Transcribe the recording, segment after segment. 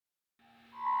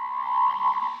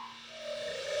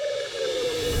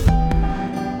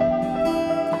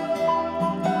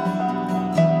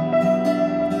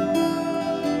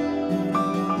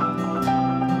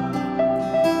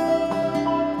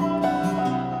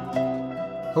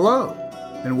Hello,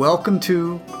 and welcome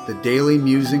to the Daily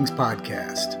Musings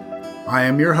podcast. I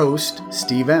am your host,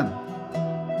 Steve M.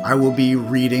 I will be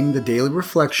reading the daily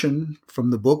reflection from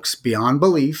the books Beyond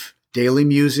Belief, Daily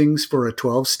Musings for a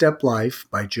 12-Step Life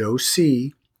by Joe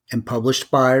C., and published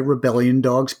by Rebellion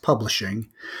Dogs Publishing,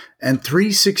 and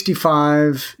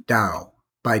 365 Tao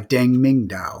by Deng Ming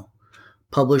Dao,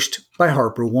 published by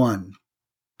Harper One.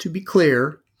 To be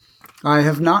clear, I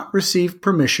have not received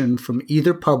permission from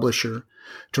either publisher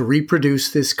to reproduce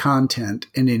this content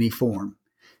in any form.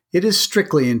 It is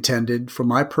strictly intended for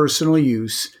my personal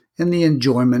use and the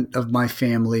enjoyment of my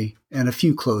family and a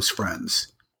few close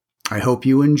friends. I hope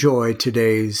you enjoy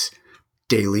today's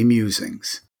Daily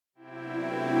Musings.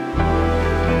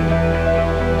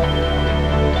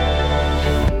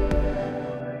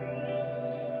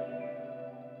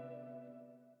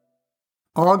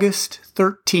 August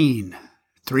 13,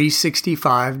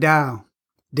 365 Tao,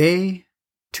 Day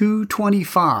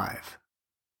 225.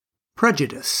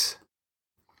 Prejudice.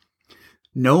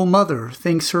 No mother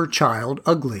thinks her child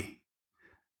ugly.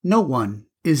 No one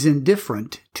is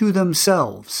indifferent to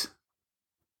themselves.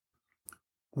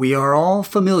 We are all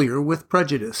familiar with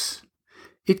prejudice.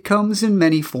 It comes in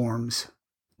many forms: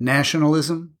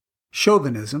 nationalism,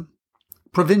 chauvinism,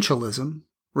 provincialism,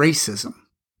 racism.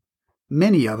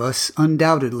 Many of us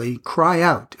undoubtedly cry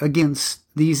out against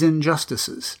these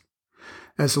injustices.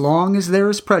 As long as there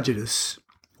is prejudice,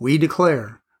 we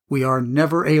declare we are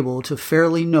never able to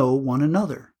fairly know one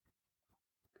another.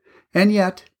 And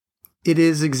yet, it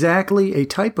is exactly a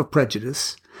type of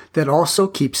prejudice that also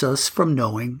keeps us from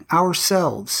knowing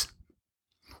ourselves.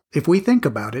 If we think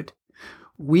about it,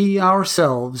 we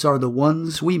ourselves are the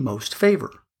ones we most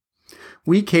favor.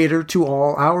 We cater to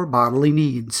all our bodily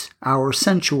needs, our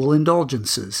sensual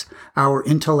indulgences, our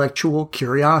intellectual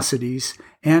curiosities,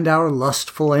 and our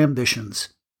lustful ambitions.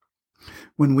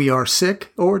 When we are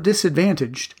sick or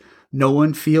disadvantaged, no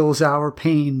one feels our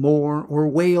pain more or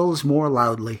wails more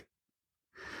loudly.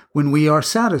 When we are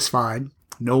satisfied,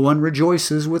 no one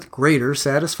rejoices with greater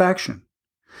satisfaction.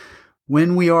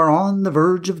 When we are on the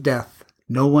verge of death,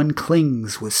 no one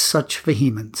clings with such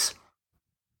vehemence.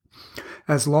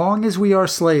 As long as we are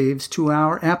slaves to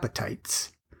our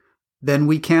appetites, then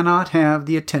we cannot have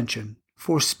the attention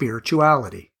for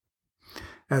spirituality.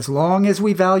 As long as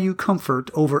we value comfort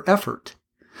over effort,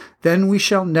 then we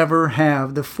shall never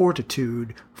have the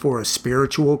fortitude for a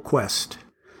spiritual quest.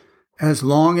 As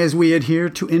long as we adhere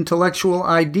to intellectual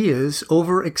ideas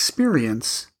over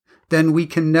experience, then we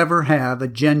can never have a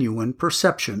genuine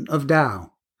perception of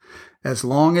Tao. As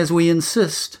long as we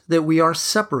insist that we are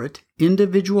separate,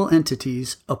 individual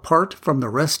entities apart from the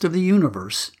rest of the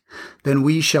universe, then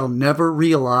we shall never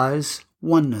realize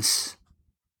oneness.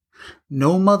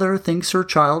 No mother thinks her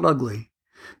child ugly,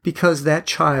 because that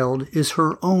child is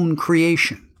her own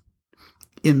creation.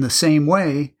 In the same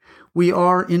way, we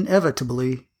are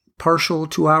inevitably partial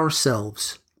to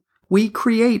ourselves. We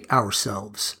create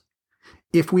ourselves.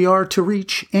 If we are to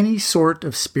reach any sort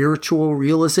of spiritual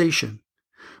realization,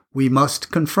 we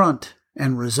must confront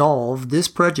and resolve this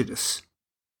prejudice.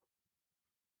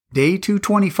 Day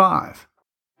 225.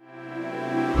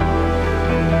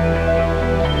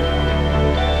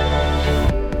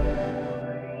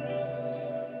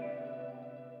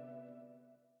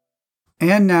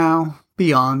 And now,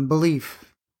 Beyond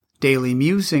Belief. Daily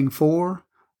Musing for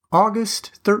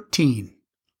August 13.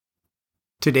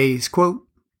 Today's quote: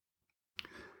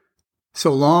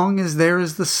 So long as there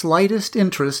is the slightest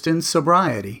interest in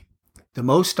sobriety, the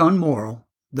most unmoral,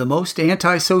 the most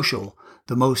antisocial,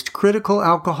 the most critical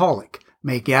alcoholic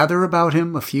may gather about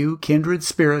him a few kindred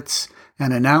spirits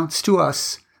and announce to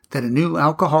us that a new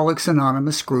Alcoholics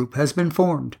Anonymous group has been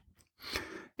formed.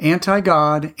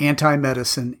 Anti-God,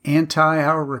 anti-medicine,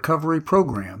 anti-our recovery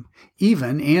program,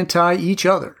 even anti-each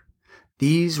other,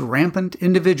 these rampant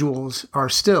individuals are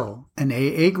still an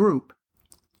AA group,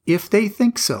 if they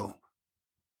think so.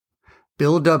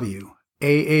 Bill W.,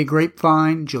 AA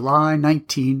Grapevine, July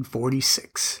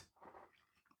 1946.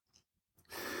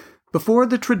 Before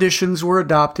the traditions were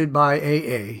adopted by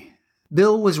AA,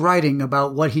 Bill was writing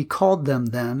about what he called them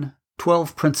then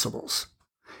 12 principles.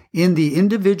 In The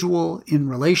Individual in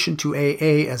Relation to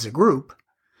AA as a Group,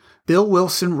 Bill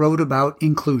Wilson wrote about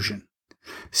inclusion.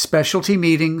 Specialty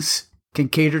meetings can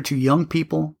cater to young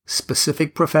people,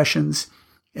 specific professions,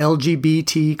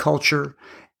 LGBT culture,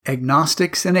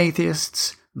 agnostics and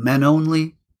atheists, men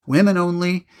only, women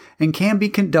only, and can be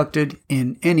conducted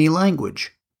in any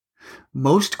language.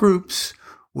 Most groups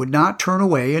would not turn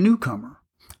away a newcomer,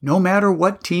 no matter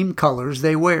what team colors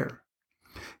they wear.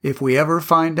 If we ever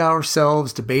find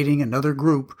ourselves debating another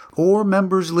group or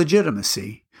member's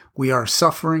legitimacy, We are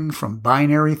suffering from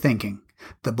binary thinking,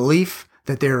 the belief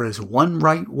that there is one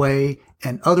right way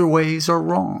and other ways are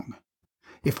wrong.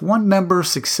 If one member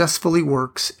successfully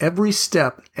works every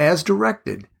step as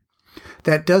directed,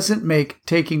 that doesn't make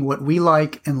taking what we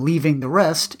like and leaving the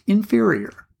rest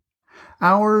inferior.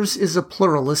 Ours is a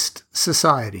pluralist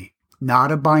society,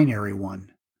 not a binary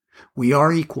one. We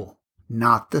are equal,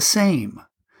 not the same.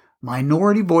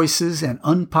 Minority voices and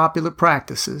unpopular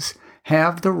practices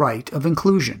have the right of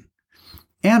inclusion.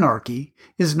 Anarchy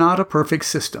is not a perfect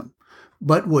system,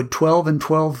 but would 12 and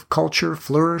 12 culture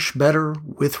flourish better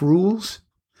with rules?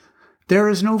 There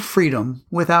is no freedom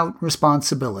without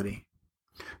responsibility.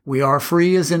 We are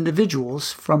free as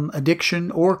individuals from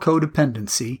addiction or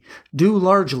codependency due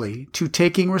largely to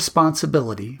taking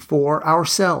responsibility for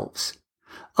ourselves.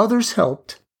 Others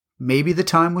helped. Maybe the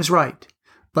time was right,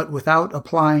 but without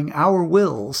applying our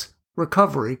wills,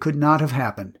 recovery could not have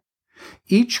happened.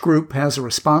 Each group has a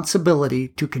responsibility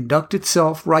to conduct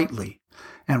itself rightly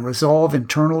and resolve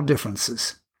internal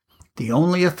differences. The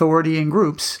only authority in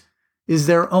groups is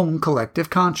their own collective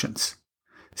conscience.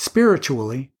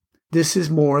 Spiritually, this is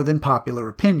more than popular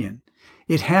opinion.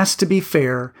 It has to be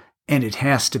fair, and it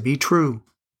has to be true.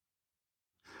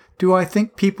 Do I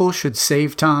think people should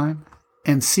save time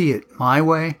and see it my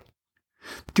way?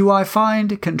 Do I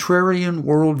find contrarian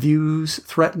worldviews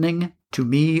threatening to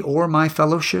me or my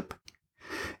fellowship?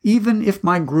 Even if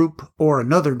my group or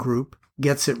another group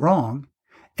gets it wrong,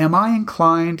 am I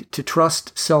inclined to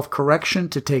trust self-correction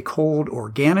to take hold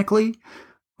organically,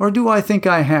 or do I think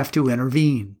I have to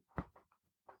intervene?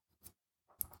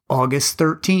 August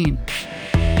 13.